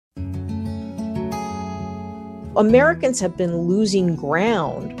Americans have been losing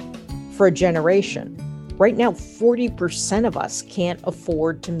ground for a generation. Right now, 40% of us can't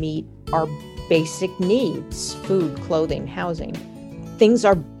afford to meet our basic needs: food, clothing, housing. Things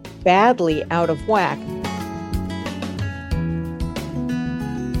are badly out of whack.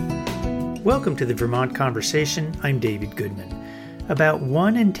 Welcome to the Vermont Conversation. I'm David Goodman. About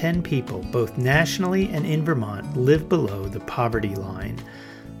 1 in 10 people, both nationally and in Vermont, live below the poverty line.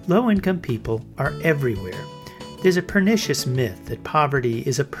 Low-income people are everywhere. There's a pernicious myth that poverty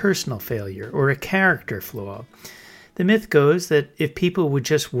is a personal failure or a character flaw. The myth goes that if people would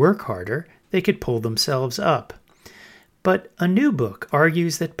just work harder, they could pull themselves up. But a new book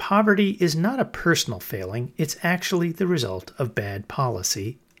argues that poverty is not a personal failing, it's actually the result of bad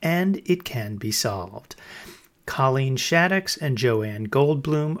policy, and it can be solved. Colleen Shaddix and Joanne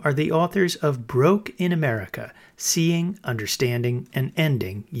Goldblum are the authors of Broke in America: Seeing, Understanding, and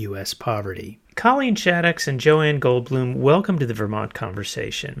Ending U.S. Poverty. Colleen Shaddix and Joanne Goldblum, welcome to the Vermont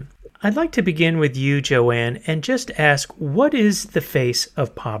Conversation. I'd like to begin with you, Joanne, and just ask, what is the face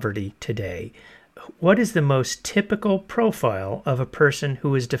of poverty today? What is the most typical profile of a person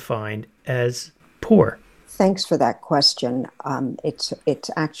who is defined as poor? Thanks for that question. It's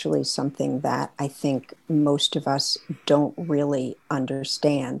actually something that I think most of us don't really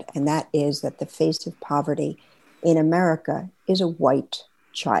understand, and that is that the face of poverty in America is a white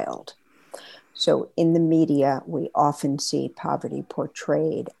child. So in the media, we often see poverty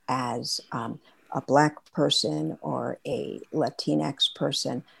portrayed as a Black person or a Latinx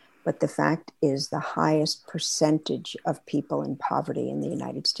person, but the fact is the highest percentage of people in poverty in the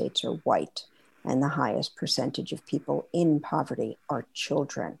United States are white. And the highest percentage of people in poverty are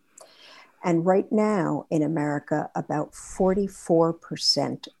children. And right now in America, about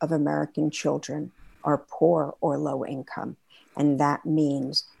 44% of American children are poor or low income. And that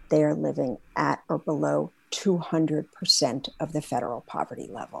means they are living at or below 200% of the federal poverty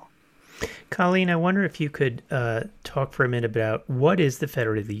level. Colleen, I wonder if you could talk for a minute about what is the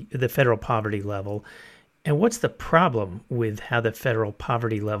federal poverty level, and what's the problem with how the federal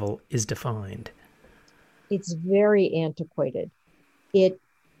poverty level is defined? It's very antiquated. It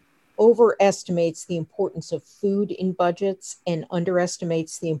overestimates the importance of food in budgets and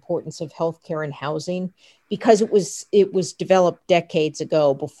underestimates the importance of healthcare and housing, because it was developed decades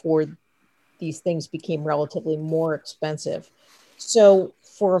ago before these things became relatively more expensive. So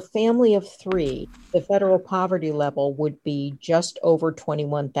for a family of 3, the federal poverty level would be just over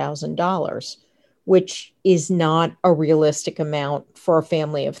 $21,000. Which is not a realistic amount for a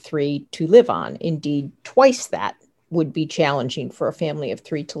family of 3 to live on. Indeed, twice that would be challenging for a family of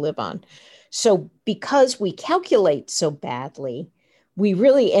 3 to live on. So because we calculate so badly, we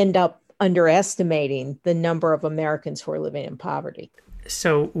really end up underestimating the number of Americans who are living in poverty.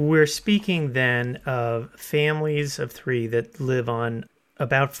 So we're speaking then of families of 3 that live on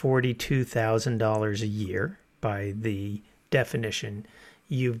about $42,000 a year by the definition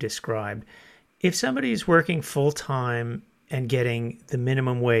you've described. If somebody's working full-time and getting the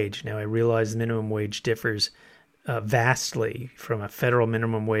minimum wage, now I realize the minimum wage differs vastly from a federal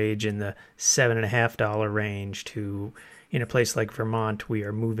minimum wage in the $7.50 range to, in a place like Vermont, we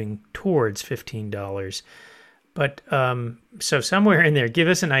are moving towards $15. But so somewhere in there, give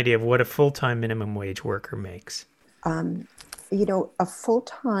us an idea of what a full-time minimum wage worker makes. A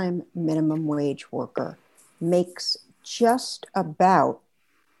full-time minimum wage worker makes just about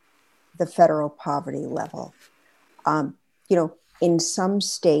the federal poverty level. In some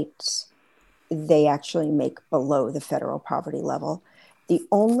states, they actually make below the federal poverty level. The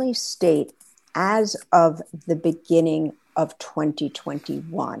only state, as of the beginning of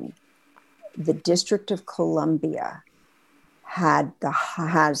 2021, the District of Columbia has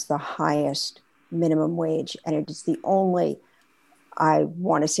the highest minimum wage, and it is the only, I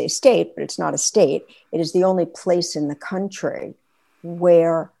want to say state, but it's not a state. It is the only place in the country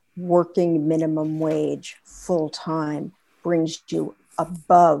where working minimum wage full-time brings you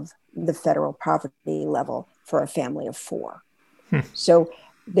above the federal poverty level for a family of 4. So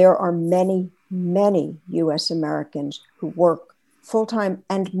there are many, many U.S. Americans who work full-time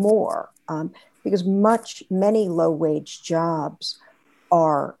and more, because many low-wage jobs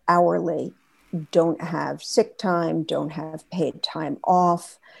are hourly, don't have sick time, don't have paid time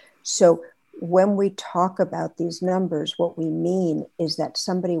off. So when we talk about these numbers, what we mean is that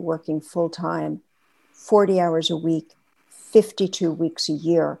somebody working full-time, 40 hours a week, 52 weeks a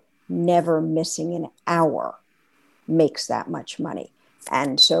year, never missing an hour, makes that much money.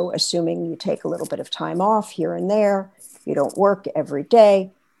 And so assuming you take a little bit of time off here and there, you don't work every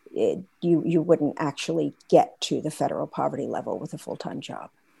day, you wouldn't actually get to the federal poverty level with a full-time job.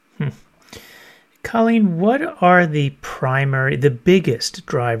 Colleen, what are the biggest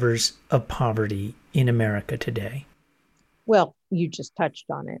drivers of poverty in America today? Well, you just touched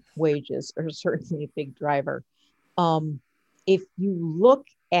on it. Wages are certainly a big driver. Um, if you look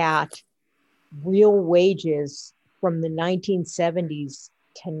at real wages from the 1970s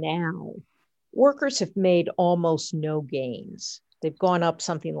to now, workers have made almost no gains. They've gone up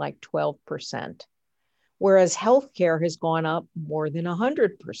something like 12%, whereas healthcare has gone up more than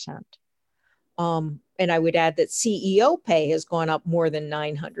 100%. And I would add that CEO pay has gone up more than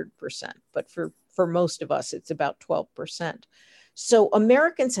 900%, but for most of us, it's about 12%. So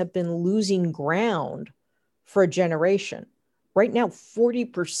Americans have been losing ground for a generation. Right now,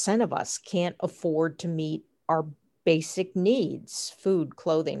 40% of us can't afford to meet our basic needs: food,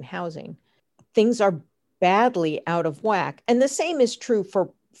 clothing, housing. Things are badly out of whack. And the same is true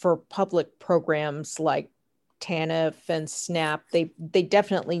for public programs like TANF and SNAP. They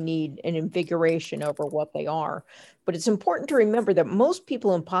definitely need an invigoration over what they are. But it's important to remember that most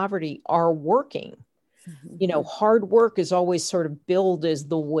people in poverty are working. Mhm. You know, hard work is always sort of billed as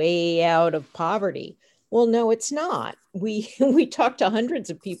the way out of poverty. Well, no, it's not. We talked to hundreds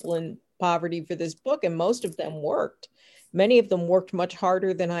of people in poverty for this book, and most of them worked. Many of them worked much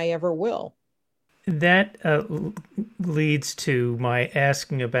harder than I ever will. That leads to my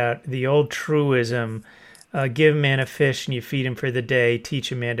asking about the old truism: give a man a fish and you feed him for the day,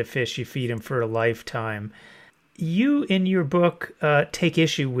 teach a man to fish, you feed him for a lifetime. You, in your book, take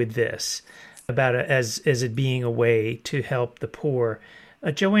issue with this about it as it being a way to help the poor.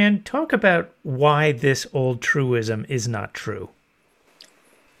 Joanne, talk about why this old truism is not true.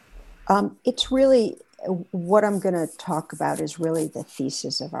 It's really what I'm going to talk about is really the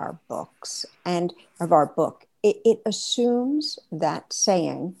thesis of our books and of our book. It assumes that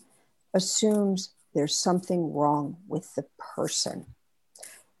saying assumes there's something wrong with the person.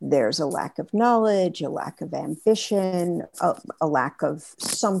 There's a lack of knowledge, a lack of ambition, a lack of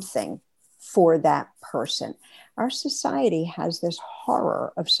something for that person. Our society has this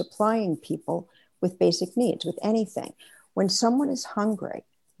horror of supplying people with basic needs, with anything. When someone is hungry,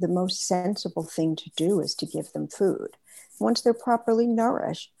 the most sensible thing to do is to give them food. Once they're properly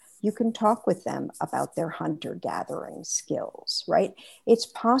nourished, you can talk with them about their hunter-gathering skills, right? It's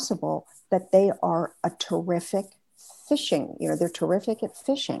possible that they are a terrific fishing, they're terrific at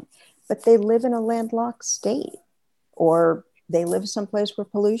fishing, but they live in a landlocked state, or they live someplace where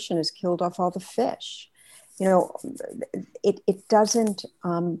pollution has killed off all the fish. You know, it doesn't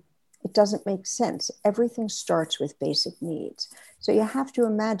make sense. Everything starts with basic needs. So you have to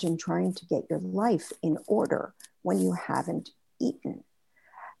imagine trying to get your life in order when you haven't eaten.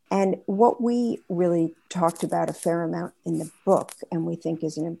 And what we really talked about a fair amount in the book, and we think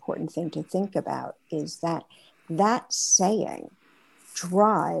is an important thing to think about, is that that saying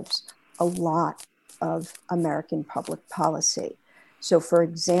drives a lot of American public policy. So, for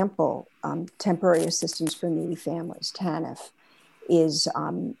example, temporary assistance for needy families, TANF, is,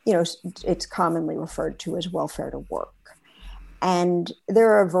 it's commonly referred to as welfare to work. And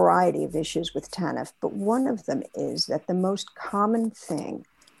there are a variety of issues with TANF, but one of them is that the most common thing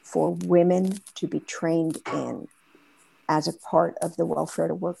for women to be trained in as a part of the welfare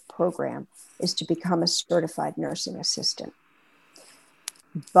to work program is to become a certified nursing assistant.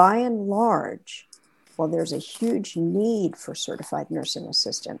 By and large, while there's a huge need for certified nursing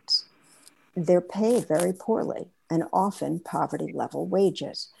assistants, they're paid very poorly and often poverty level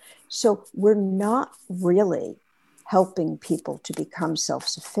wages. So we're not really helping people to become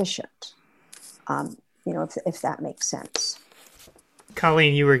self-sufficient, if that makes sense.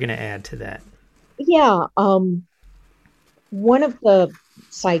 Colleen, you were going to add to that. Yeah. One of the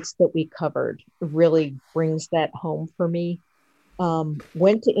sites that we covered really brings that home for me.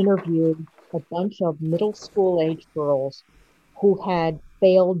 Went to interview a bunch of middle school age girls who had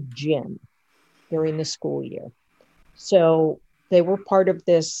failed gym during the school year. So they were part of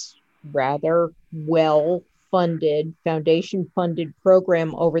this rather well-funded, foundation-funded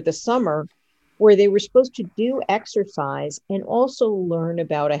program over the summer where they were supposed to do exercise and also learn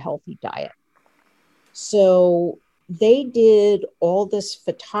about a healthy diet. So they did all this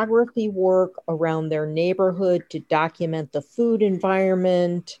photography work around their neighborhood to document the food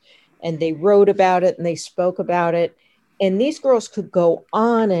environment, and they wrote about it and they spoke about it. And these girls could go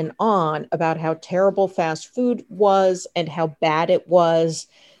on and on about how terrible fast food was and how bad it was,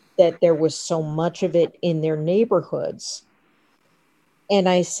 that there was so much of it in their neighborhoods. And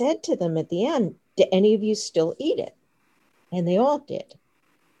I said to them at the end, do any of you still eat it? And they all did.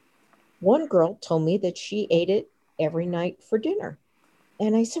 One girl told me that she ate it every night for dinner.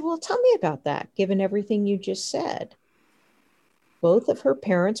 And I said, well, tell me about that, given everything you just said. Both of her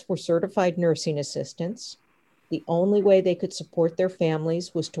parents were certified nursing assistants. The only way they could support their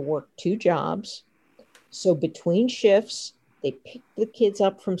families was to work two jobs. So between shifts, they picked the kids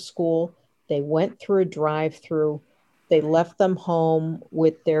up from school, they went through a drive-through, they left them home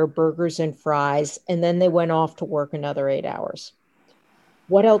with their burgers and fries, and then they went off to work another 8 hours.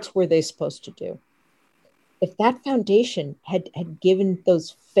 What else were they supposed to do? If that foundation had given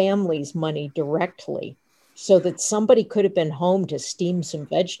those families money directly so that somebody could have been home to steam some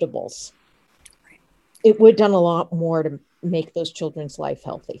vegetables, it would have done a lot more to make those children's life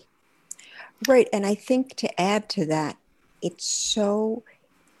healthy. Right. And I think to add to that, it's so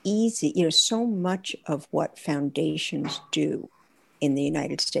easy, so much of what foundations do in the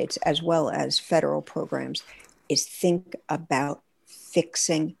United States, as well as federal programs, is think about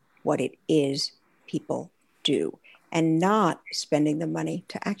fixing what it is people do and not spending the money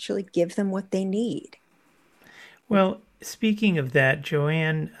to actually give them what they need. Well, speaking of that,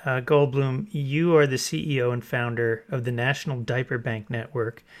 Joanne Goldblum, you are the CEO and founder of the National Diaper Bank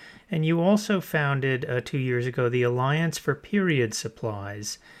Network, and you also founded 2 years ago the Alliance for Period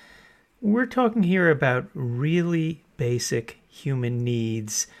Supplies. We're talking here about really basic human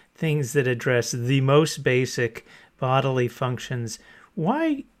needs, things that address the most basic bodily functions.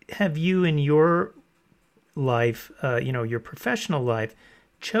 Why have you in your life, your professional life,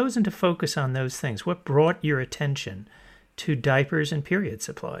 chosen to focus on those things? What brought your attention to diapers and period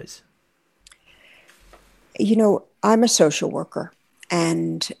supplies? I'm a social worker,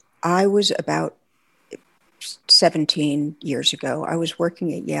 and I was about 17 years ago. I was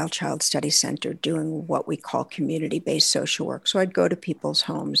working at Yale Child Study Center doing what we call community-based social work. So I'd go to people's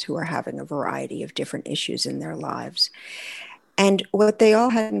homes who are having a variety of different issues in their lives. And what they all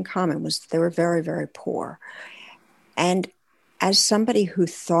had in common was they were very, very poor. And as somebody who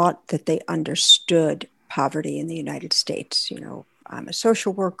thought that they understood poverty in the United States, I'm a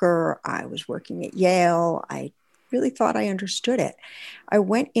social worker, I was working at Yale, I really thought I understood it. I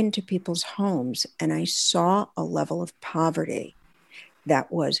went into people's homes and I saw a level of poverty that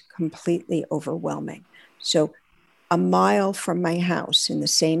was completely overwhelming. So a mile from my house in the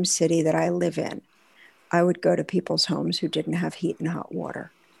same city that I live in, I would go to people's homes who didn't have heat and hot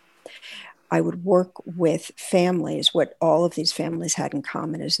water. I would work with families. What all of these families had in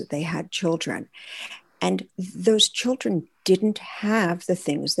common is that they had children. And those children didn't have the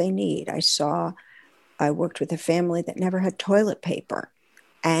things they need. I worked with a family that never had toilet paper.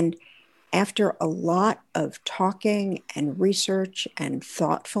 And after a lot of talking and research and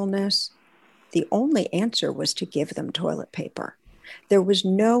thoughtfulness, the only answer was to give them toilet paper. There's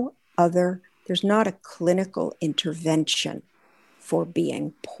not a clinical intervention for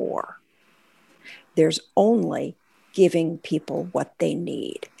being poor. There's only giving people what they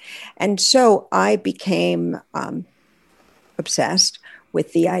need. And so I became obsessed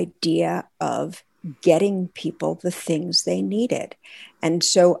with the idea of getting people the things they needed. And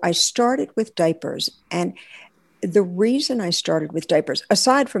so I started with diapers. And the reason I started with diapers,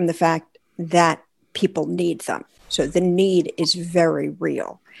 aside from the fact that people need them, so the need is very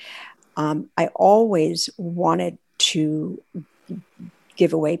real, I always wanted to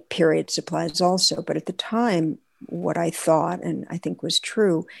give away period supplies also. But at the time, what I thought, and I think was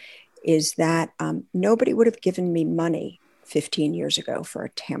true, is that nobody would have given me money 15 years ago for a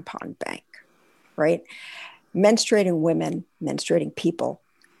tampon bank, right? Menstruating women, menstruating people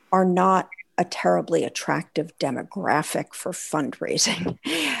are not a terribly attractive demographic for fundraising.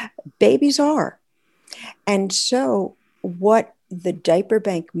 Babies are. And so what the diaper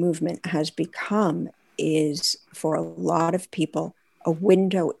bank movement has become is, for a lot of people, a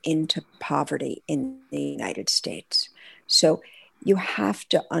window into poverty in the United States. So you have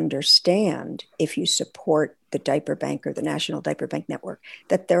to understand, if you support the diaper bank or the National Diaper Bank Network,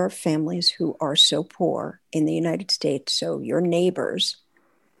 that there are families who are so poor in the United States, so your neighbors,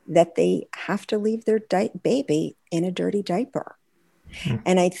 that they have to leave their baby in a dirty diaper.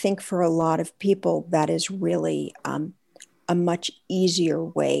 And I think for a lot of people, that is really a much easier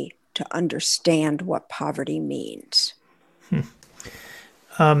way to understand what poverty means.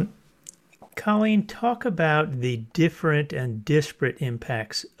 Colleen, talk about the different and disparate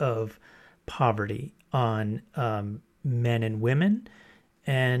impacts of poverty on men and women,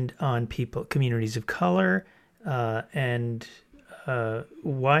 and on communities of color, and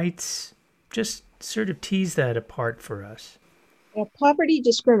whites. Just sort of tease that apart for us. Well, poverty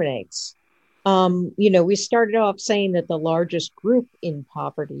discriminates. We started off saying that the largest group in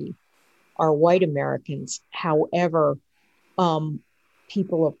poverty are white Americans. However,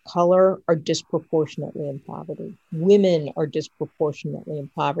 people of color are disproportionately in poverty. Women are disproportionately in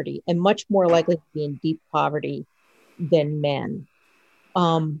poverty and much more likely to be in deep poverty than men.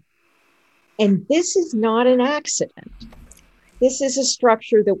 Um, and this is not an accident. This is a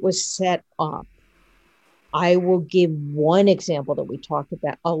structure that was set up. I will give one example that we talked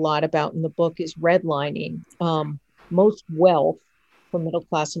about a lot about in the book is redlining. Most wealth for middle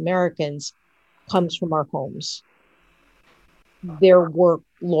class Americans comes from our homes. There were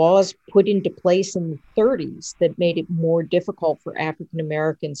laws put into place in the 30s that made it more difficult for African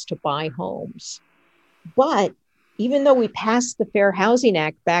Americans to buy homes. But even though we passed the Fair Housing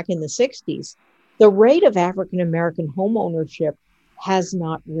Act back in the 60s, the rate of African American home ownership has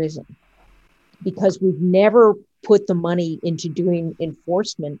not risen because we've never put the money into doing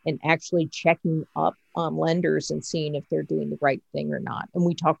enforcement and actually checking up on lenders and seeing if they're doing the right thing or not. And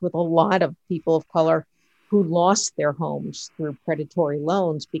we talked with a lot of people of color who lost their homes through predatory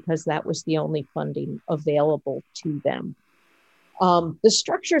loans because that was the only funding available to them. The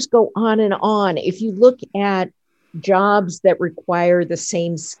structures go on and on. If you look at jobs that require the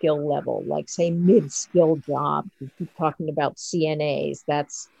same skill level, like say mid-skill jobs, we keep talking about CNAs,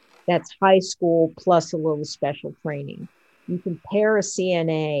 that's high school plus a little special training. You compare a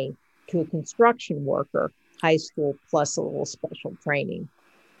CNA to a construction worker, high school plus a little special training.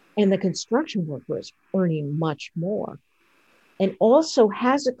 And the construction worker is earning much more and also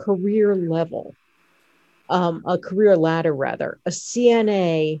has a career level, a career ladder rather. A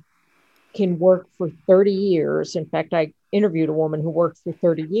CNA can work for 30 years. In fact, I interviewed a woman who worked for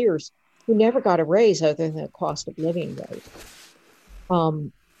 30 years who never got a raise other than the cost of living raise.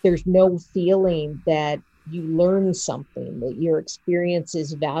 There's no feeling that you learn something, that your experience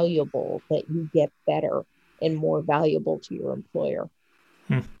is valuable, that you get better and more valuable to your employer.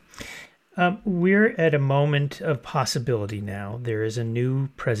 We're at a moment of possibility now. There is a new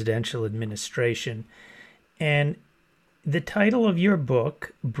presidential administration. And the title of your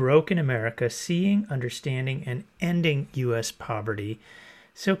book, Broken America, Seeing, Understanding, and Ending U.S. Poverty.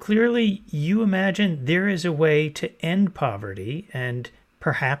 So clearly you imagine there is a way to end poverty, and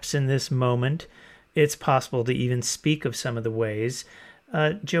perhaps in this moment it's possible to even speak of some of the ways.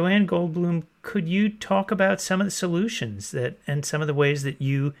 Joanne Goldblum, could you talk about some of the solutions and some of the ways that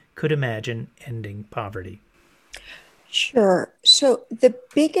you could imagine ending poverty? Sure. So, the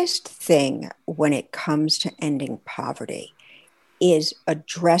biggest thing when it comes to ending poverty is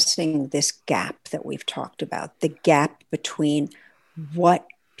addressing this gap that we've talked about, the gap between what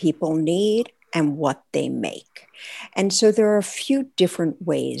people need and what they make. And so, there are a few different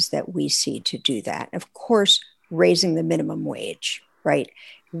ways that we see to do that. Of course, raising the minimum wage, right?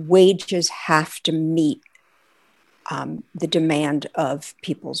 Wages have to meet the demand of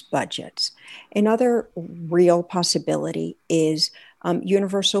people's budgets. Another real possibility is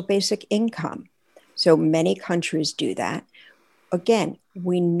universal basic income. So many countries do that. Again,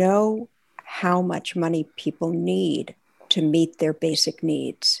 we know how much money people need to meet their basic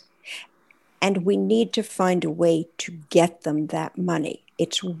needs. And we need to find a way to get them that money.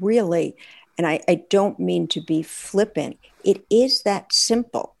 It's really, and I don't mean to be flippant, it is that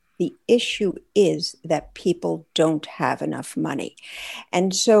simple. The issue is that people don't have enough money.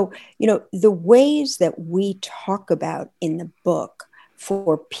 And so, the ways that we talk about in the book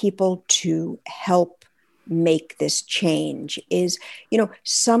for people to help make this change is,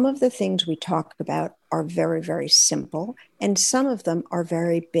 some of the things we talk about are very, very simple, and some of them are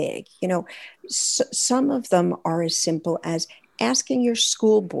very big. Some of them are as simple as asking your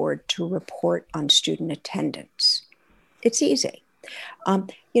school board to report on student attendance. It's easy.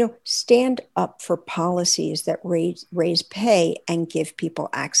 Stand up for policies that raise pay and give people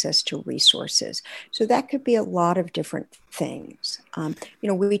access to resources. So that could be a lot of different things.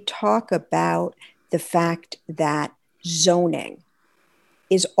 We talk about the fact that zoning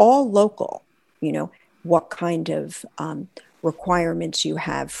is all local, what kind of requirements you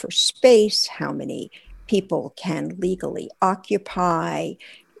have for space, how many people can legally occupy,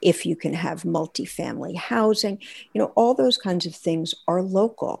 if you can have multifamily housing, all those kinds of things are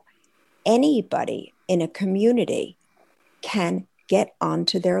local. Anybody in a community can get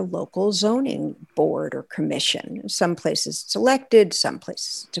onto their local zoning board or commission. Some places it's elected, some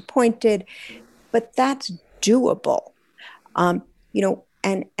places it's appointed, but that's doable.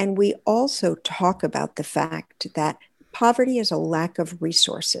 And we also talk about the fact that poverty is a lack of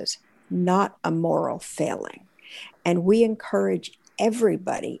resources, not a moral failing. And we encourage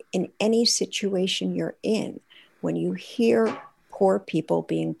everybody in any situation you're in, when you hear poor people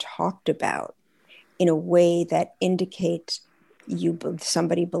being talked about in a way that indicates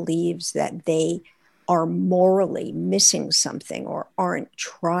somebody believes that they are morally missing something or aren't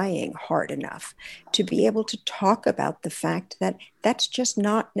trying hard enough, to be able to talk about the fact that that's just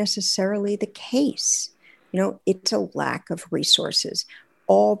not necessarily the case. It's a lack of resources.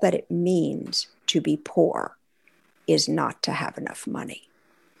 All that it means to be poor is not to have enough money.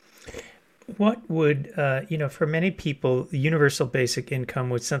 What would, for many people, the universal basic income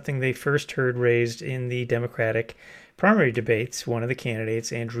was something they first heard raised in the Democratic primary debates. One of the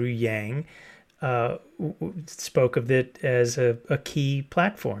candidates, Andrew Yang, spoke of it as a key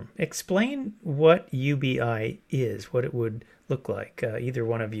platform. Explain what UBI is, what it would look like. Either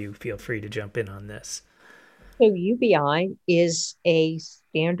one of you feel free to jump in on this. So UBI is a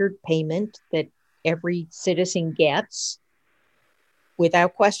standard payment that every citizen gets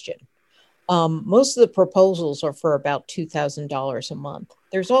without question. Most of the proposals are for about $2,000 a month.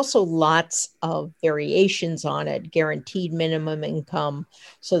 There's also lots of variations on it, guaranteed minimum income,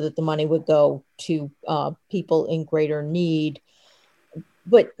 so that the money would go to people in greater need.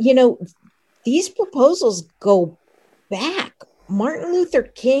 But, these proposals go back. Martin Luther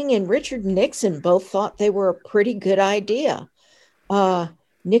King and Richard Nixon both thought they were a pretty good idea.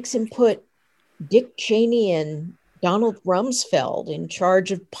 Nixon put Dick Cheney and Donald Rumsfeld in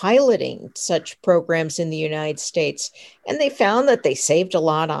charge of piloting such programs in the United States. And they found that they saved a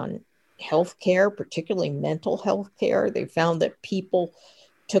lot on healthcare, particularly mental health care. They found that people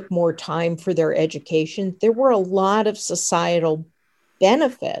took more time for their education. There were a lot of societal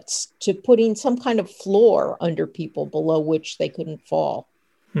benefits to putting some kind of floor under people below which they couldn't fall.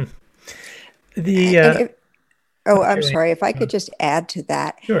 I'm sorry, if I could just add to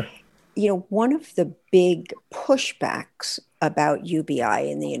that. Sure. One of the big pushbacks about UBI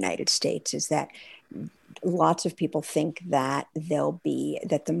in the United States is that lots of people think that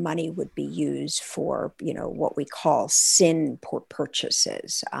that the money would be used for, what we call sin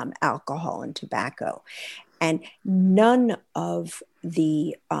purchases, alcohol and tobacco. And none of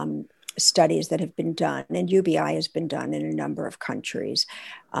the studies that have been done, and UBI has been done in a number of countries,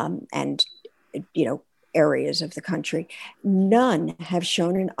 and areas of the country, none have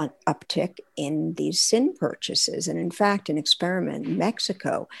shown an uptick in these sin purchases. And in fact, an experiment in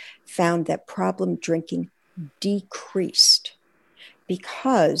Mexico found that problem drinking decreased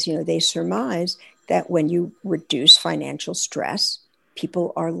because, they surmise that when you reduce financial stress,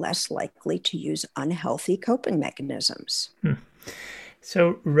 people are less likely to use unhealthy coping mechanisms.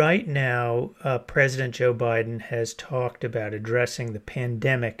 So right now, President Joe Biden has talked about addressing the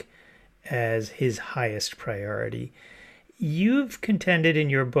pandemic as his highest priority. You've contended in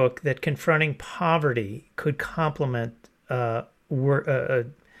your book that confronting poverty could complement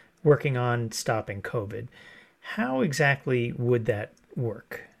working on stopping COVID. How exactly would that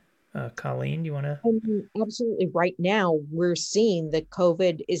work? Colleen, do you want to? Absolutely. Right now, we're seeing that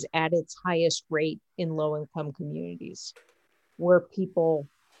COVID is at its highest rate in low-income communities, where people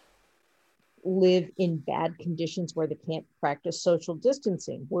live in bad conditions, where they can't practice social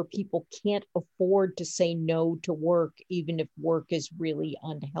distancing, where people can't afford to say no to work, even if work is really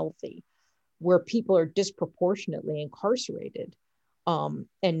unhealthy, where people are disproportionately incarcerated. And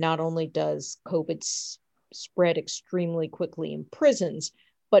not only does COVID spread extremely quickly in prisons,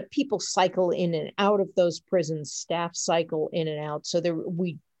 but people cycle in and out of those prisons, staff cycle in and out. So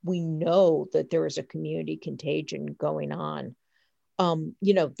we know that there is a community contagion going on.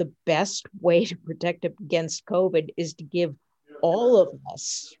 The best way to protect against COVID is to give all of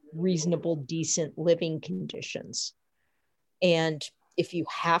us reasonable, decent living conditions. And if you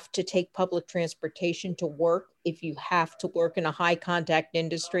have to take public transportation to work, if you have to work in a high contact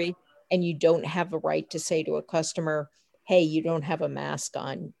industry and you don't have a right to say to a customer, hey, you don't have a mask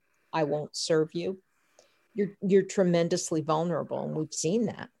on, I won't serve you, you're tremendously vulnerable. And we've seen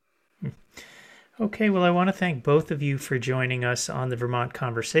that. Okay, well, I want to thank both of you for joining us on the Vermont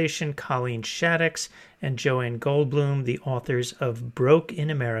Conversation, Colleen Shaddix and Joanne Goldblum, the authors of Broke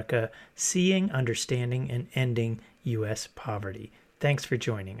in America, Seeing, Understanding, and Ending U.S. Poverty. Thanks for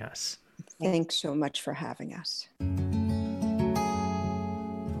joining us. Thanks so much for having us.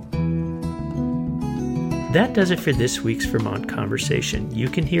 That does it for this week's Vermont Conversation. You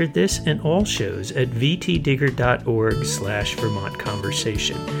can hear this and all shows at vtdigger.org/Vermont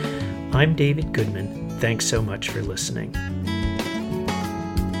Conversation. I'm David Goodman. Thanks so much for listening.